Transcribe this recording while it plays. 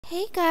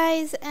Hey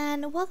guys,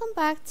 and welcome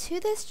back to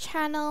this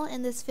channel.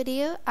 In this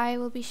video I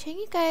will be showing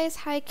you guys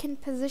how you can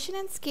position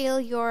and scale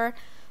your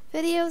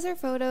videos or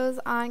photos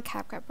on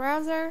CapCut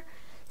browser.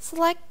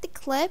 Select the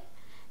clip,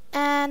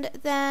 and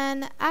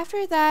then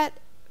after that,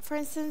 for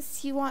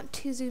instance, you want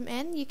to zoom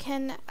in, you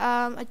can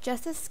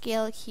adjust the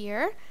scale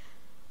here,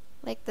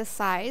 like the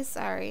size,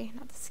 sorry,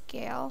 not the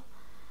scale.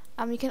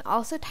 You can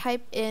also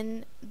type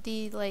in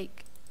the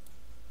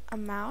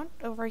amount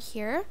over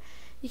here.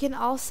 You can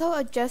also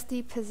adjust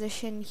the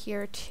position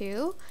here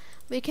too.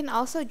 We can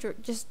also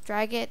just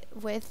drag it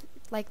with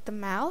the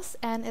mouse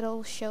and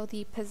it'll show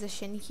the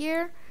position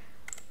here.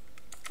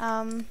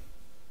 And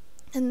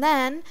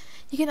then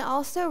you can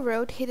also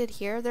rotate it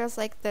here. There's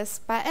this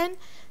button,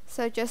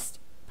 so just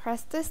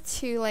press this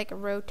to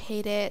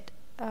rotate it.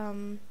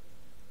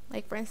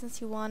 For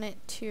instance, you want it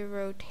to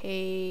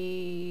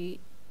rotate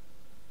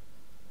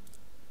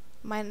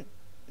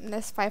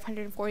minus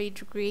 540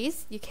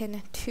 degrees. You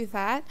can do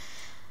that.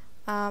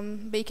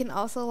 But you can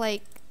also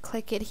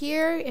click it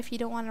here if you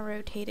don't want to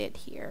rotate it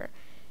here.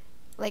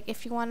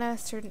 If you want a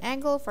certain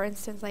angle, for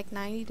instance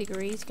 90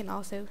 degrees, you can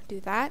also do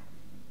that.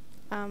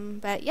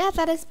 But yeah,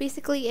 that is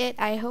basically it.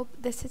 I hope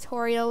this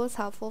tutorial was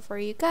helpful for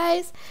you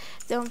guys.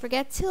 Don't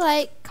forget to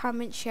like,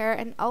 comment, share,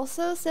 and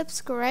also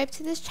subscribe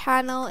to this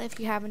channel if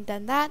you haven't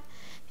done that.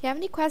 If you have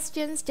any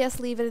questions,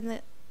 just leave it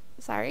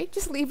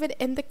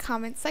in the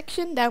comment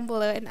section down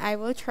below and I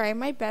will try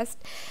my best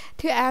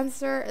to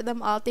answer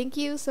them all. Thank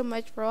you so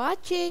much for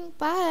watching.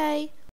 Bye.